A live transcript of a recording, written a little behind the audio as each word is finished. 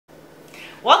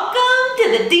Welcome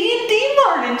to the D&D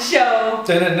Morning Show.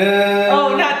 Da-da-da.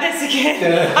 Oh, not this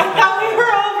again. I thought we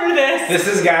were over this. This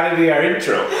has got to be our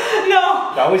intro.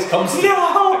 No. It always comes to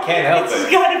No. I can't help it. It's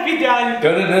got to be done.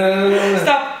 Da-da-da.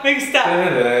 Stop. Make stop.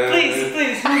 Da-da-da. Please,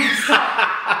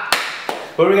 stop.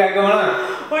 What do we got going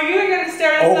on? Well, you were going to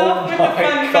start us off with a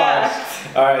fun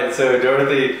fact. Alright, so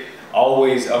Dorothy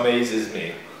always amazes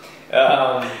me.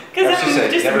 Because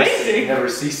I'm just amazing. Never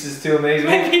ceases to amaze me.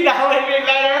 Maybe that would be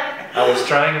better. I was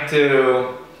trying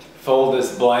to fold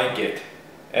this blanket,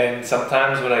 and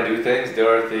sometimes when I do things,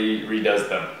 Dorothy redoes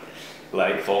them.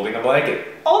 Like folding a blanket.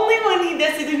 Only when he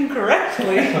does it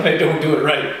incorrectly. I don't do it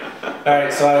right.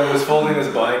 Alright, so I was folding this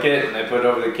blanket, and I put it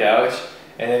over the couch,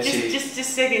 and then just a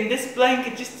second, this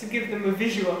blanket, just to give them a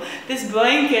visual, this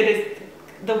blanket is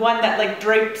the one that like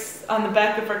drapes on the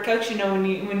back of our couch, you know, when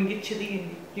you get chilly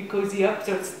and you cozy up,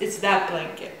 so it's that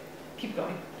blanket. Keep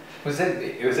going. Was that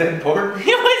important? It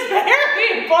was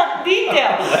very important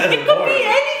detail. It could be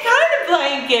any kind of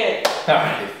blanket.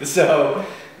 Alright, so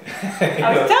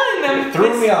I was telling them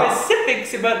the specifics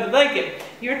about the blanket.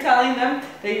 You were telling them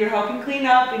that you were helping clean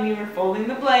up and you were folding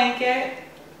the blanket.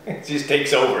 It just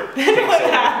takes over. Then what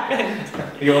happened?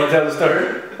 You want to tell the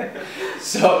story?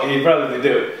 So, you probably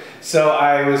do. So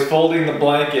I was folding the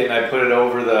blanket and I put it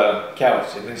over the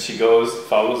couch, and then she goes,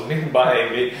 follows me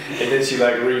behind me, and then she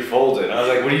like refolds it. And I was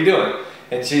like, what are you doing?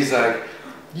 And she's like,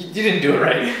 you didn't do it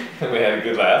right. And we had a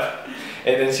good laugh.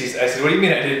 And then I said, what do you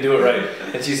mean I didn't do it right?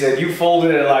 And she said, you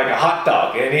folded it like a hot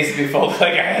dog, and it needs to be folded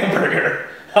like a hamburger.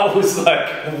 I was like,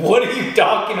 what are you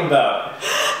talking about?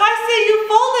 I said you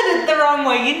folded it the wrong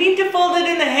way. You need to fold it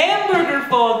in a hamburger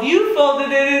fold. You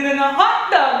folded it in a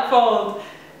hot dog fold.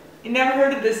 You never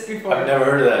heard of this before. I've never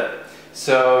heard of that.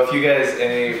 So if you guys,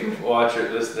 any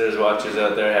listeners, watchers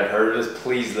out there have heard of this,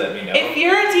 please let me know. If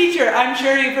you're a teacher, I'm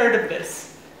sure you've heard of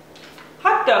this.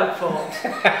 Hot dog fold.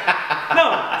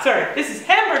 No, sorry, this is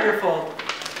hamburger fold.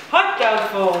 Hot dog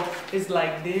fold is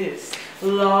like this.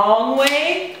 Long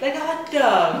way, like a hot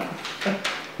dog.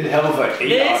 It helps like 8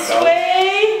 this hot dogs.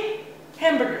 way,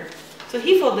 hamburger. So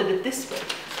he folded it this way.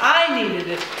 I needed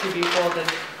it to be folded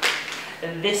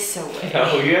this way.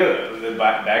 Oh yeah,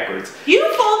 backwards. You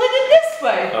folded it this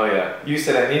way. Oh yeah, you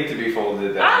said I need to be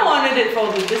folded that way. I wanted it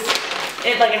folded this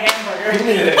way, like a hamburger.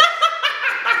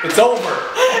 It's over.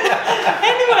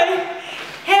 Anyway,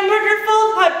 hamburger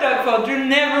fold, hot dog fold. You've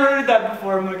never heard that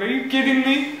before. I'm like, are you kidding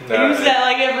me? No, I use that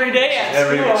like every day at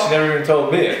school. She never even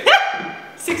told me.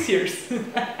 6 years. Never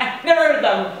heard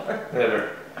that before.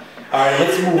 Never. Alright,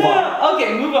 let's move on. Okay,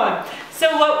 move on.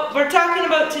 So what we're talking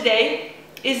about today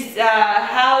is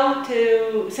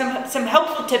some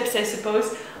helpful tips, I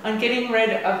suppose, on getting rid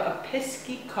of a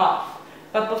pesky cough.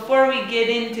 But before we get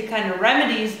into kind of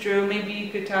remedies, Drew, maybe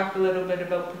you could talk a little bit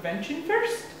about prevention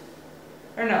first?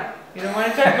 Or no? You don't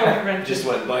want to talk about prevention? Just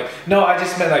went blank. No, I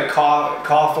just meant like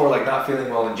cough or like not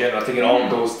feeling well in general. I think it all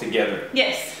goes together.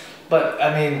 Yes. But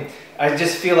I mean, I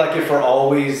just feel like if we're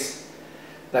always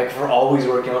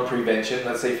working on prevention,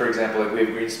 let's say for example, like we have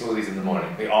green smoothies in the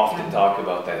morning. We often talk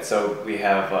about that. So we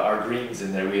have our greens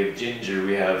in there. We have ginger.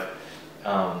 We have,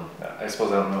 I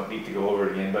suppose I don't need to go over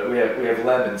it again, but we have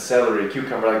lemon, celery,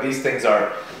 cucumber. Like these things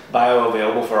are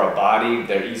bioavailable for our body.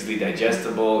 They're easily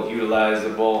digestible,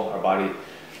 utilizable. Our body.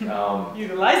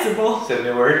 Utilizable. Is that a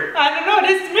new word? I don't know.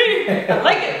 It is to me. I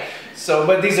like it. So,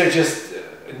 but these are just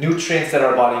nutrients that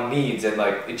our body needs, and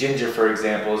like ginger, for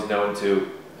example, is known to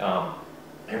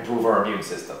improve our immune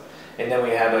system. And then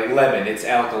we have like lemon, it's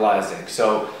alkalizing.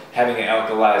 So having an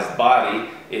alkalized body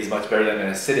is much better than an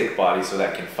acidic body, so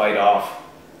that can fight off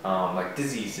like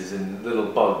diseases and little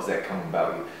bugs that come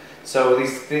about you. So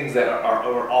these things that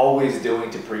are always doing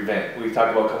to prevent. We've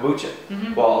talked about kombucha.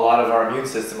 Well, a lot of our immune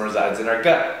system resides in our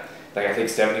gut. Like I think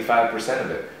 75% of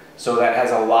it. So that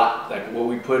has a lot, like what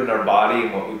we put in our body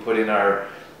and what we put in our,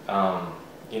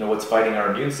 what's fighting our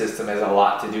immune system has a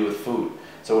lot to do with food.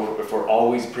 So if we're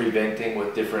always preventing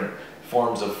with different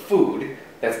forms of food,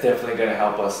 that's definitely going to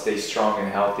help us stay strong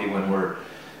and healthy when we're,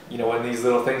 when these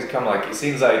little things come. Like it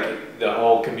seems like the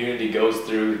whole community goes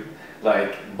through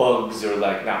like bugs or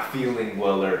like not feeling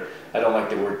well, or I don't like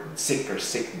the word sick or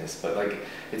sickness, but like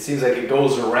it seems like it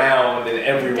goes around and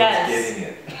everyone's getting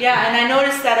it. Yeah, and I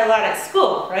noticed that a lot at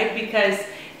school, right? Because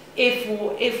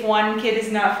if one kid is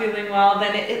not feeling well,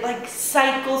 then it like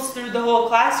cycles through the whole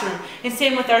classroom. And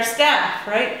same with our staff,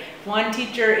 right? One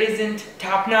teacher isn't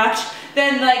top notch,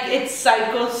 then like it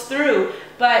cycles through.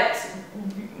 But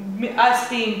us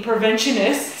being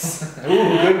preventionists, ooh,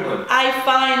 good one. I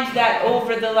find that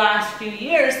over the last few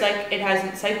years, like it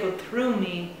hasn't cycled through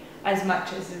me as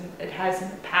much as it has in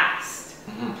the past,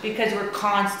 because we're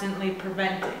constantly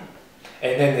preventing.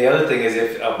 And then the other thing is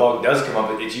if a bug does come up,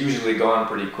 it's usually gone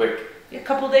pretty quick. A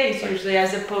couple days usually,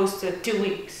 as opposed to 2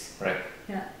 weeks. Right.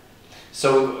 Yeah.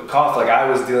 So cough, like I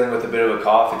was dealing with a bit of a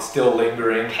cough, it's still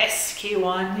lingering. Pesky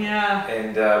one, yeah.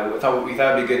 And we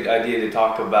thought it'd be a good idea to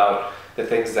talk about the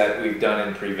things that we've done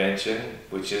in prevention,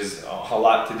 which is a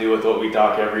lot to do with what we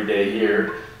talk every day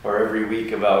here or every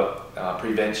week about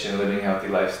prevention, living a healthy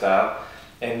lifestyle,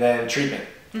 and then treatment.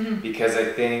 Because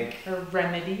I think... Or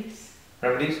remedies.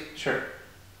 Remedies? Sure.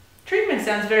 Treatment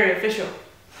sounds very official.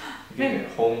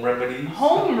 Home remedies?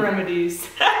 Home remedies.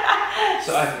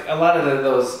 So a lot of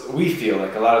those, we feel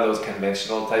like a lot of those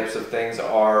conventional types of things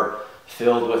are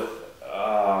filled with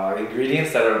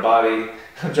ingredients that our body,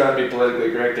 I'm trying to be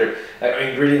politically correct here,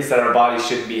 ingredients that our body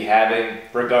should be having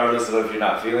regardless of if you're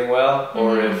not feeling well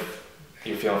or if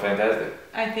you're feeling fantastic.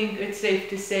 I think it's safe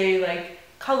to say, like,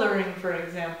 coloring, for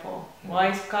example.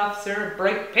 Why is cough syrup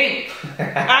bright pink?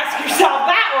 Ask yourself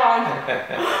that one,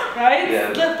 right?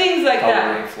 Yeah, things like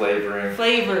coloring, that. Flavoring.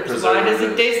 Flavors. Why does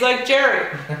it taste like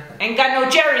cherry? Ain't got no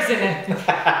cherries in it.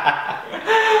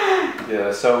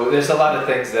 Yeah, so there's a lot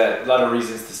of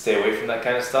reasons to stay away from that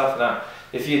kind of stuff. Now,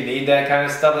 if you need that kind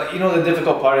of stuff, like, you know, the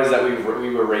difficult part is that we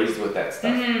were raised with that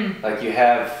stuff. Like you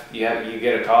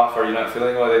get a cough or you're not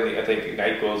feeling well, then I think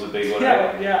NyQuil is a big one,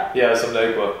 right? Yeah, some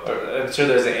NyQuil. I'm sure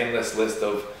there's an endless list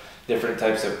of different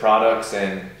types of products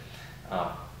and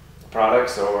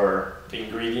products or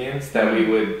ingredients that we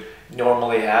would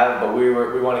normally have, but we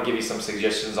want to give you some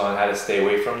suggestions on how to stay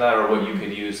away from that or what you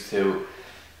could use to.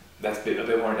 That's a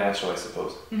bit more natural, I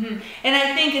suppose. And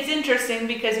I think it's interesting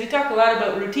because we talk a lot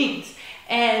about routines,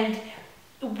 and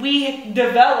we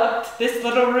developed this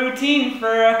little routine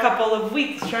for a couple of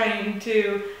weeks trying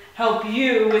to help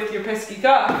you with your pesky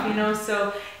cough, you know.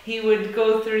 So he would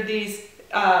go through these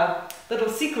little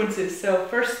sequences. So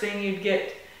first thing, you'd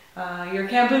get your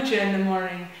kombucha in the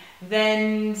morning,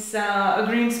 then a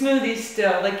green smoothie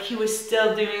still, like he was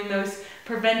still doing those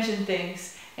prevention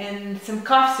things, and some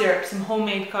cough syrup, some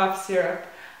homemade cough syrup,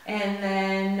 and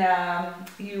then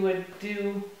you would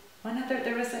do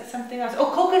there was something else.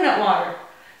 Oh, coconut water.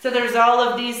 So there's all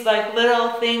of these like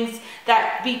little things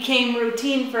that became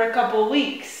routine for a couple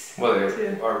weeks. Well,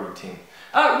 they are routine.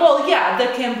 Well, yeah, the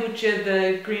kombucha,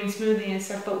 the green smoothie and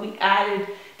stuff, but we added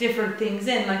different things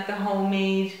in, like the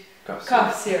homemade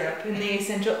cough syrup and the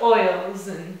essential oils,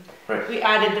 and we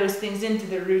added those things into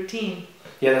the routine.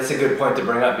 Yeah, that's a good point to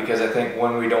bring up, because I think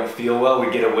when we don't feel well, we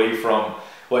get away from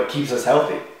what keeps us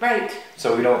healthy. Right.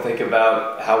 So we don't think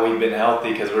about how we've been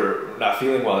healthy because we're not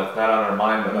feeling well. It's not on our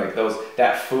mind, but like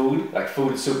that food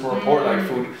is super important. Like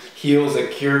food heals,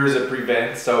 it cures, it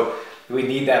prevents. So we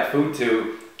need that food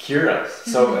to cure us.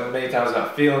 So many times we're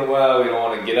not feeling well, we don't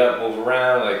want to get up, move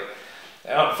around. Like,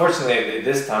 unfortunately,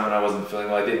 this time when I wasn't feeling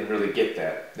well, I didn't really get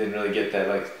that.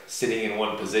 Like sitting in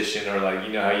one position, or like,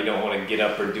 you know how you don't want to get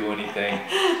up or do anything.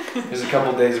 There's a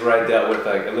couple days where I dealt with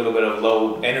like a little bit of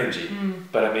low energy,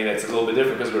 but I mean it's a little bit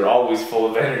different because we're always full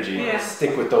of energy. Yeah.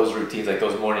 Stick with those routines, like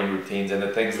those morning routines, and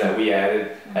the things that we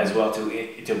added as well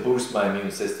to boost my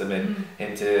immune system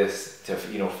and to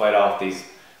fight off these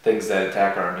things that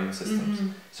attack our immune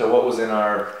systems. So what was in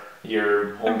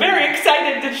your I'm very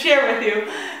excited to share with you.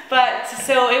 But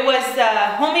so it was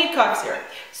homemade cough syrup.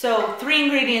 So 3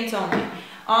 ingredients only.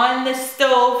 On the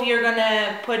stove, you're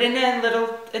gonna put in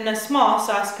a small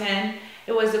saucepan.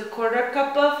 It was 1/4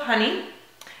 cup of honey,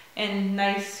 and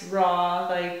nice raw,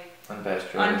 like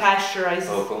unpasteurized,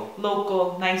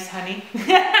 local nice honey.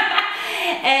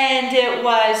 And it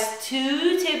was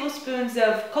 2 tablespoons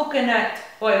of coconut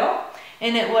oil,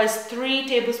 and it was 3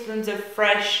 tablespoons of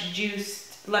fresh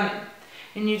juiced lemon.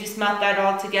 And you just melt that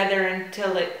all together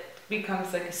until it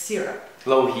becomes like a syrup.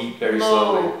 Low heat, very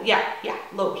slowly. Yeah,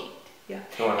 low heat. Yeah.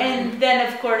 And then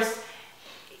of course,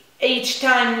 each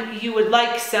time you would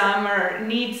like some or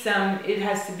need some, it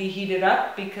has to be heated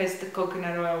up because the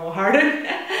coconut oil will harden.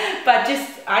 But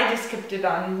I just kept it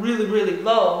on really, really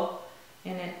low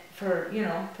in it for,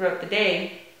 throughout the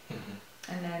day.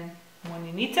 And then when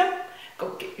you need some, go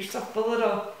get yourself a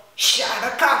little shot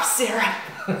of cough syrup.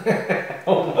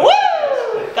 Woo!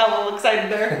 Got a little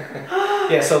excited there.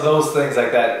 Yeah, so those things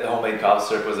like that, homemade cough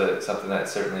syrup was something that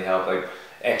certainly helped. Like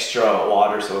extra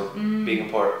water, so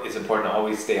it's important to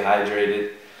always stay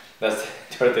hydrated. That's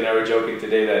Dorothy and I were joking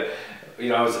today that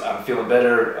I'm feeling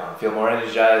better, I feel more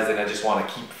energized, and I just want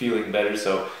to keep feeling better,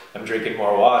 so I'm drinking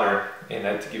more water. And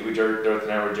Dorothy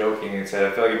and I were joking and said,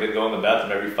 I feel like I've been going to the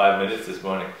bathroom every 5 minutes this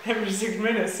morning. Every 6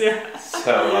 minutes, yeah.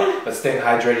 So, but staying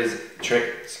hydrated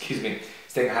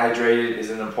Staying hydrated is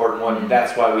an important one.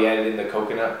 That's why we added in the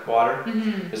coconut water.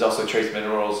 There's also trace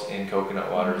minerals in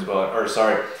coconut water as well. Or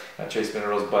sorry, not trace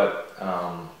minerals, but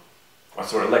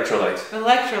what's the word? Electrolytes.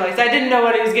 Electrolytes. I didn't know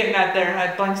what he was getting at there.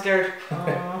 I blank stared.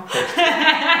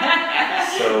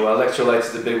 So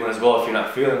electrolytes is a big one as well if you're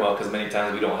not feeling well, because many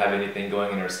times we don't have anything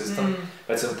going in our system.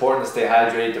 But it's important to stay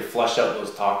hydrated to flush out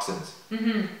those toxins.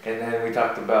 And then we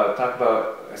talk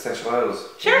about essential oils.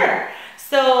 Sure.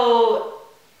 So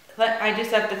I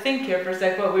just have to think here for a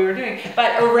sec what we were doing.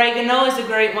 But oregano is a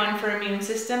great one for immune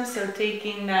system. So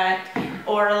taking that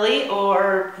orally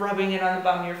or rubbing it on the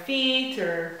bottom of your feet,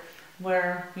 or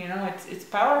where, you know, it's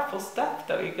powerful stuff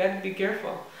though. You got to be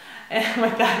careful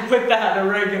with that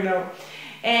oregano.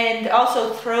 And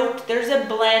also throat, there's a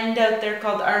blend out there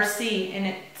called RC, and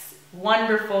it's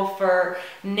wonderful for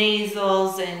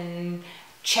nasals and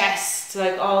chest,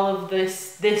 like all of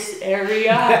this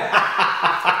area.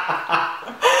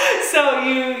 So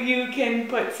you can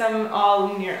put some all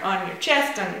on your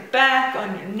chest, on your back,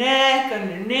 on your neck, on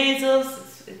your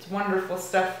nasals. It's wonderful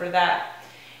stuff for that.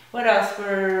 What else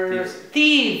for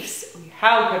thieves?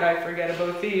 How could I forget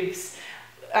about thieves?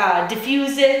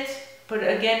 Diffuse it. Put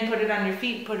it on your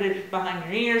feet, put it behind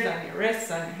your ears, on your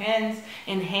wrists, on your hands.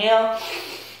 Inhale,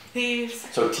 thieves.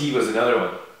 So tea was another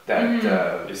one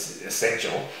that is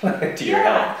essential to your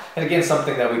health. And again,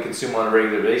 something that we consume on a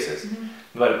regular basis.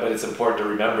 But it's important to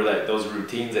remember that those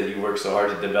routines that you work so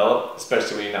hard to develop,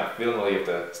 especially when you're not feeling well, you have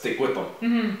to stick with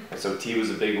them. And so tea was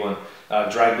a big one.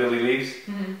 Dried lily leaves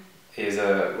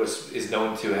is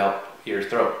known to help your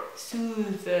throat.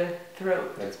 Soothe the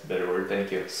throat. That's a better word,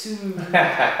 thank you. Soothe.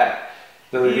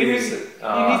 Lily leaves. You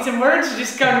need some words?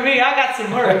 Just come to me. I got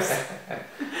some words.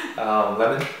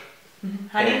 Lemon.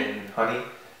 Honey.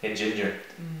 And ginger.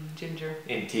 Ginger.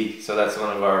 In tea. So that's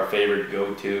one of our favorite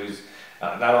go-tos.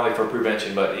 Not only for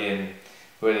prevention, but in,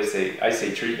 what did I say? I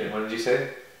say treatment. What did you say?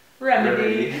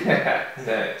 Remedy.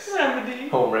 Nice. Remedy.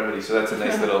 Home remedy. So that's a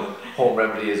nice little home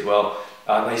remedy as well.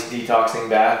 Nice detoxing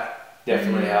bath.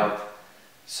 Definitely helped.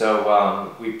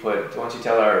 So we put, why don't you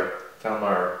tell them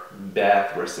our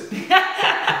bath recipe.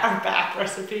 Our bath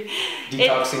recipe.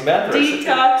 Detoxing bath recipe.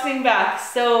 Detoxing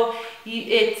bath. So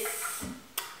it's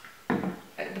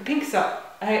the pink salt.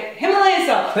 Himalayan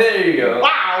salt. There you go.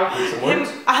 Wow. Need some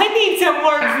words? I need some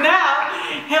words now.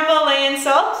 Himalayan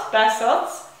salt, bath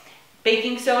salts,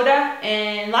 baking soda,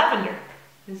 and lavender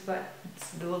is what it's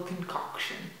the little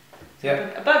concoction. So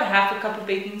yeah. About half a cup of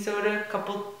baking soda, a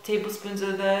couple tablespoons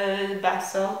of the bath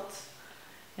salts,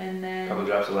 and then a couple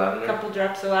drops of lavender. Couple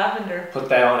drops of lavender. Put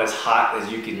that on as hot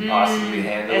as you can possibly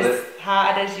handle it. As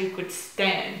hot as you could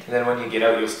stand. And then when you get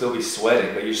out, you'll still be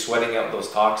sweating, but you're sweating out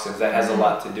those toxins. That has a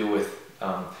lot to do with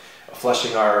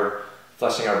flushing our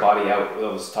body out with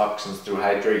those toxins through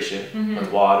hydration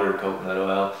with water, coconut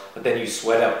oil. But then you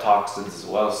sweat out toxins as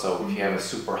well. So if you have a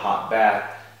super hot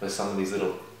bath with some of these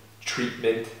little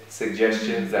treatment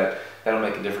suggestions, that'll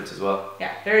make a difference as well.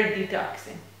 Yeah, very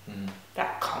detoxing.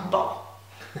 That combo.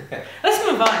 Let's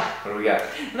move on. What do we got?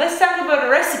 Let's talk about a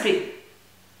recipe.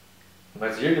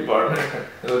 That's your department.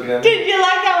 Did you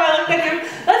like how I looked at him?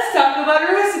 Let's talk about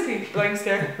a recipe. Blank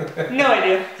stare. No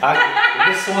idea.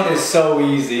 This one is so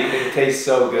easy. It tastes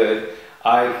so good.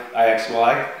 I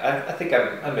think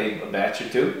I made a batch or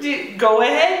two. Go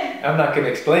ahead. I'm not going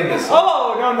to explain this one.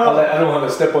 Oh, no. I don't want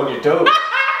to step on your toes.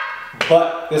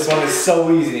 But this one is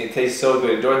so easy. It tastes so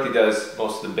good. Dorothy does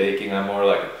most of the baking. I'm more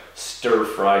like a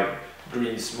stir-fried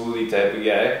green smoothie type of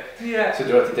guy. Yeah. So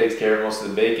Dorothy takes care of most of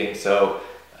the baking. So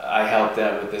I helped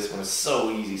out with this one. It's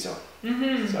so easy. So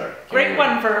sorry. Great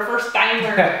one for a first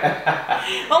timer.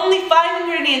 Only 5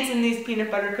 ingredients in these peanut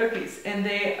butter cookies, and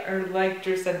they are, like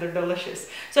Drew said, they're delicious.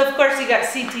 So of course you got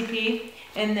CTP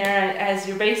in there as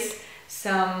your base,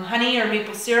 some honey or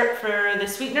maple syrup for the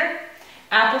sweetener,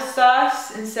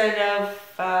 applesauce instead of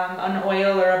an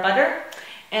oil or a butter,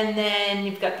 and then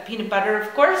you've got the peanut butter,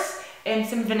 of course, and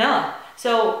some vanilla.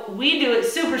 So we do it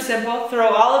super simple. Throw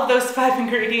all of those 5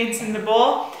 ingredients in the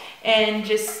bowl and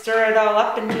just stir it all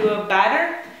up into a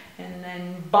batter, and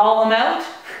then ball them out.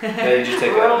 Yeah, you just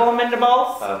take roll them into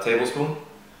balls. Tablespoon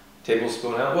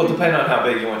out. Well, depending on how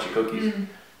big you want your cookies.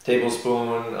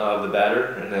 Tablespoon of the batter,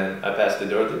 and then I pass it to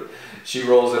Dorothy. She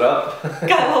rolls it up.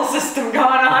 Got a little system going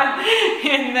on,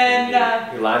 and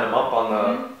then you line them up on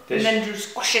the dish. And then Drew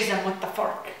squishes them with the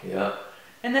fork. Yeah.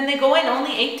 And then they go in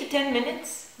only 8 to 10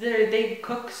 minutes. They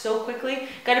cook so quickly.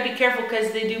 Got to be careful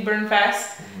because they do burn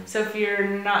fast. So if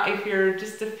you're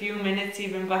just a few minutes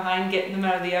even behind getting them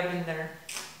out of the oven,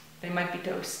 they might be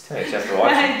toast. Yeah, you just have to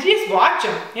watch them. Just watch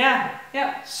them.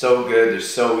 Yeah. So good. They're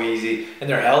so easy, and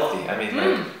they're healthy. I mean,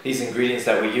 like these ingredients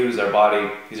that we use,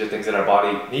 these are things that our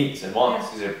body needs and wants.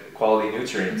 These are quality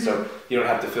nutrients. So you don't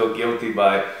have to feel guilty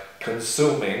by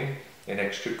consuming an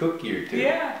extra cookie or two.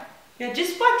 Yeah. Yeah,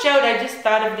 just watch out. I just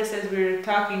thought of this as we were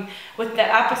talking with the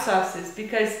applesauces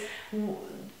because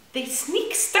they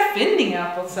sneak stuff in the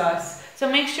applesauce.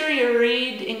 So make sure you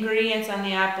read ingredients on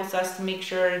the applesauce to make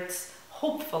sure it's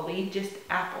hopefully just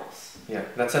apples. Yeah,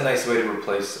 that's a nice way to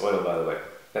replace oil, by the way.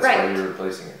 That's right. why you're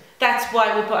replacing it. That's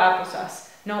why we put applesauce.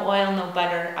 No oil, no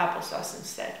butter, applesauce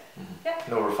instead. Mm-hmm. Yeah.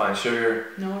 No refined sugar.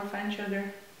 No refined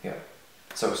sugar. Yeah.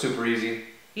 So super easy.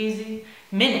 Easy.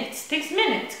 Minutes. Takes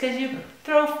minutes because you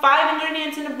throw 5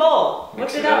 ingredients in a bowl.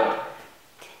 Mix Whip it up.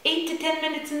 8 to 10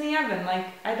 minutes in the oven. Like,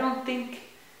 I don't think...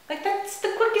 Like, that's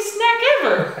the quickest snack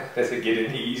ever. Does it get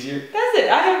any easier? Does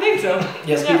it? I don't think so.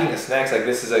 Yeah, speaking of snacks, like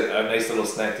this is a nice little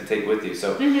snack to take with you.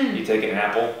 So you take an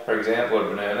apple, for example, or a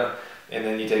banana, and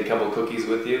then you take a couple of cookies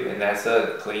with you, and that's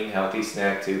a clean, healthy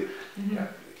snack to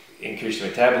increase your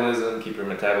metabolism, keep your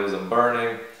metabolism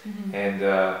burning, and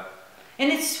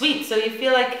it's sweet, so you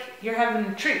feel like you're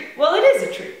having a treat. Well, it is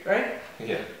a treat, right?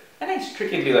 Yeah. A nice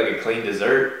treat. It could be like a clean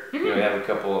dessert. You know, have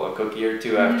a cookie or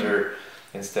two after,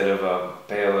 instead of a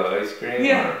pail of ice cream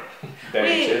or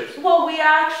bag of chips. Well, we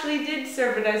actually did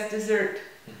serve it as dessert.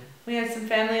 We had some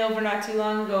family over not too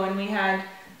long ago, and we had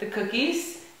the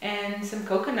cookies and some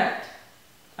coconut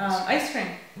ice cream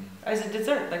as a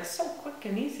dessert. Like, so quick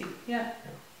and easy. Yeah.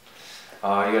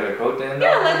 You got a quote then?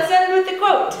 Yeah, let's end with the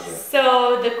quote. Yeah.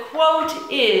 So the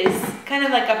quote is kind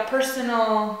of like a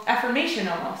personal affirmation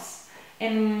almost.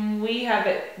 And we have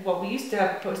it, well, we used to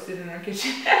have it posted in our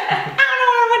kitchen. I don't know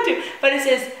where I went to. But it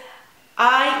says,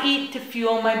 I eat to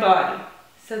fuel my body.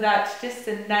 So that's just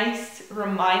a nice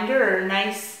reminder or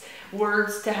nice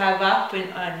words to have up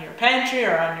on your pantry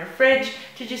or on your fridge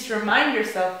to just remind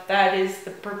yourself that is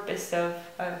the purpose of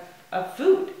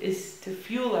food, is to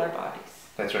fuel our bodies.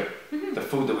 That's right. The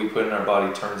food that we put in our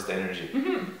body turns to energy.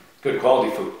 Good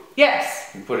quality food.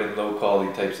 Yes. You put in low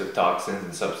quality types of toxins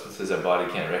and substances our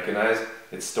body can't recognize,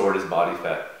 it's stored as body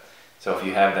fat. So if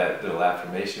you have that little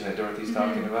affirmation that Dorothy's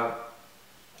talking about,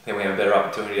 then we have a better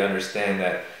opportunity to understand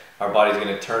that our body's going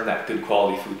to turn that good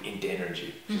quality food into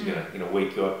energy. Which is going to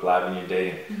wake you up, liven your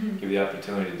day, and give you the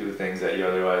opportunity to do things that you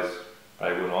otherwise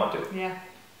probably wouldn't want to. Yeah.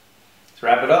 Let's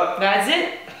wrap it up. That's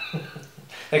it.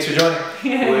 Thanks for joining.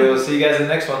 We'll see you guys in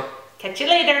the next one. Catch you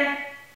later.